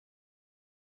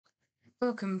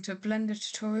Welcome to Blender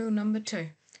tutorial number 2.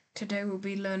 Today we'll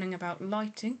be learning about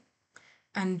lighting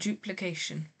and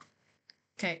duplication.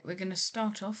 Okay, we're going to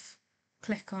start off,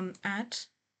 click on Add.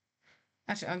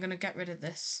 Actually, I'm going to get rid of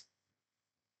this.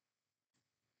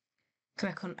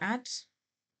 Click on Add,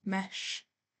 Mesh,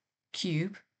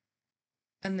 Cube,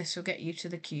 and this will get you to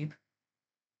the cube.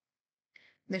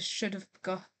 This should have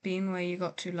been where you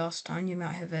got to last time. You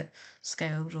might have it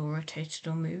scaled or rotated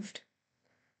or moved.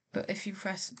 But if you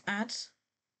press Add,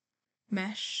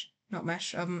 Mesh, not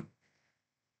Mesh,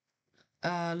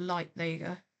 light, there you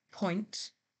go,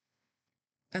 point,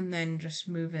 and then just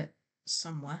move it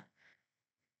somewhere.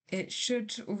 It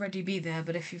should already be there,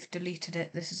 but if you've deleted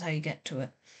it, this is how you get to it.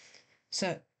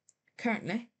 So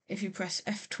currently, if you press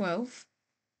F12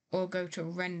 or go to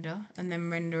render and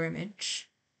then render image,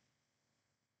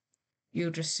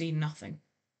 you'll just see nothing.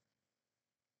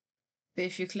 But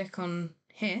if you click on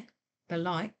here, the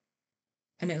light,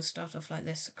 and it'll start off like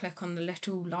this. Click on the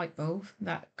little light bulb.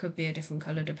 That could be a different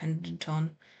color dependent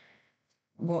on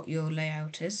what your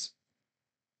layout is.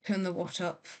 Turn the watt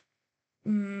up.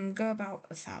 Go about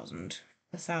 1,000.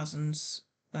 1,000's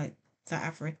like the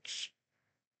average.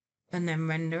 And then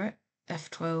render it.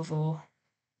 F12 or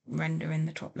render in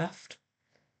the top left.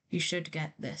 You should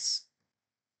get this.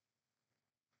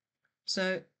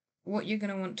 So what you're going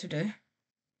to want to do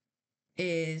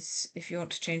is, if you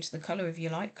want to change the color of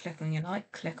your light, click on your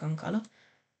light, click on color,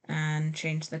 and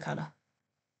change the color.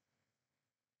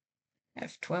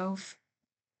 F12,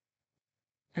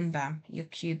 and bam, your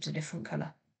cube's a different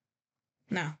color.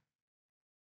 Now,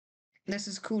 this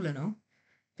is cool and all,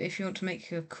 but if you want to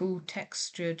make a cool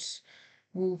textured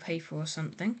wallpaper or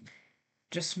something,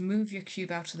 just move your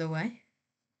cube out of the way.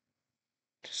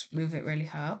 Just move it really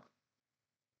high up.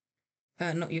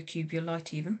 Not your cube, your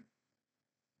light even.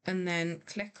 And then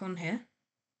click on here.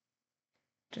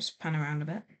 Just pan around a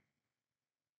bit.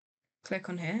 Click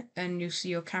on here, and you'll see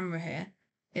your camera here.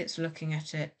 It's looking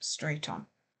at it straight on.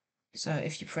 So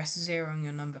if you press 0 on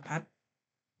your number pad,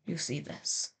 you'll see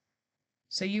this.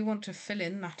 So you want to fill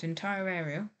in that entire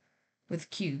area with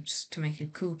cubes to make a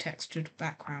cool textured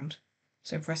background.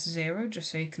 So press 0 just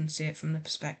so you can see it from the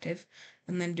perspective,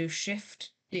 and then do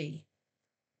Shift D,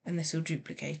 and this will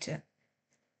duplicate it.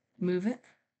 Move it,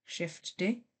 Shift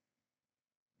D,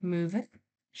 move it,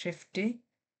 Shift D,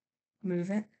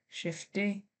 move it, Shift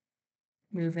D,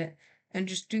 move it, and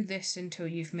just do this until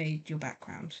you've made your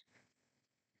background.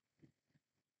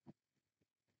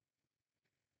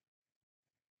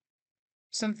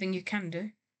 Something you can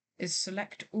do is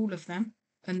select all of them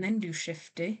and then do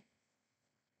Shift D.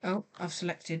 Oh, I've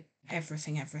selected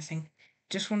everything.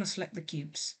 Just want to select the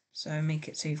cubes, so make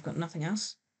it so you've got nothing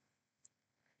else.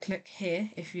 Click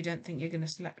here if you don't think you're going to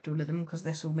select all of them, because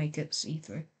this will make it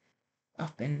see-through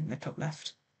up in the top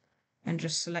left. And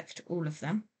just select all of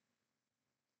them.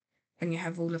 And you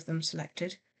have all of them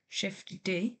selected. Shift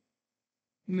D,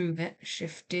 move it,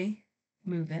 Shift D,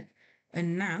 move it.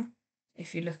 And now,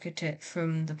 if you look at it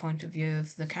from the point of view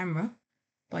of the camera,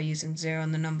 by using 0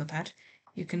 on the number pad,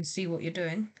 you can see what you're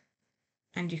doing,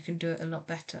 and you can do it a lot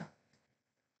better.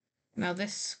 Now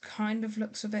this kind of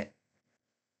looks a bit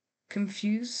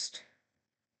confused.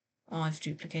 I've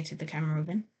duplicated the camera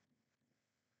again.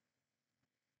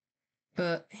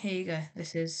 But here you go,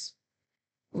 this is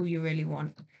all you really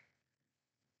want.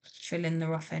 Fill in the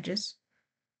rough edges.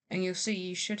 And you'll see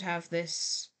you should have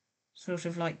this sort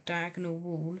of like diagonal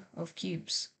wall of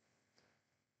cubes.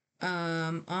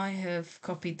 I have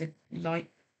copied the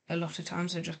light a lot of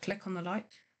times, so just click on the light,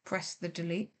 press the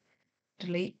delete,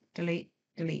 delete.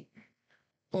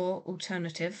 Or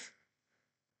alternative,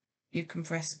 you can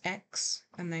press X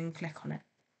and then click on it.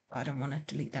 I don't want to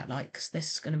delete that light because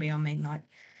this is going to be our main light.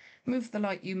 Move the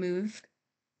light you moved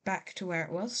back to where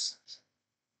it was.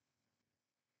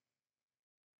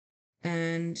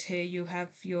 And here you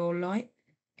have your light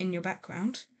in your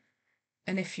background.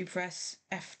 And if you press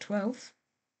F12,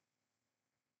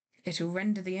 it'll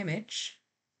render the image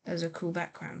as a cool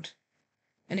background.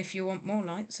 And if you want more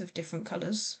lights of different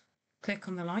colours, click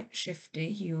on the light, Shift D,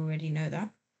 you already know that.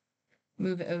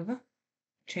 Move it over,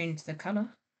 change the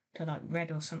colour to like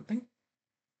red or something.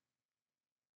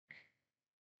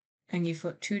 And you've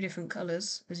got 2 different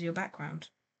colours as your background.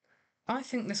 I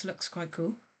think this looks quite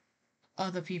cool.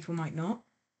 Other people might not.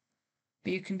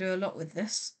 But you can do a lot with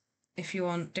this if you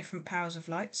want different powers of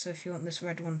light. So if you want this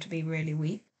red one to be really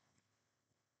weak,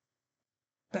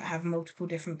 but have multiple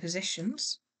different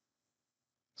positions,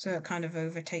 so it kind of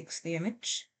overtakes the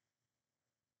image,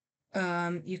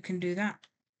 you can do that.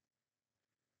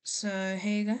 So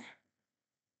here you go.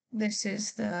 This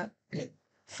is the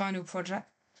final project,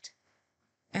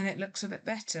 and it looks a bit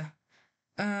better.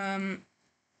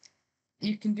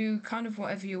 you can do kind of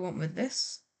whatever you want with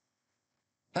this.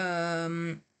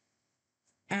 And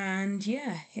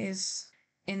yeah, here's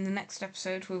in the next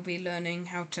episode, we'll be learning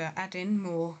how to add in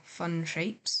more fun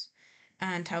shapes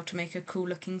and how to make a cool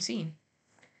looking scene.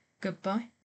 Goodbye.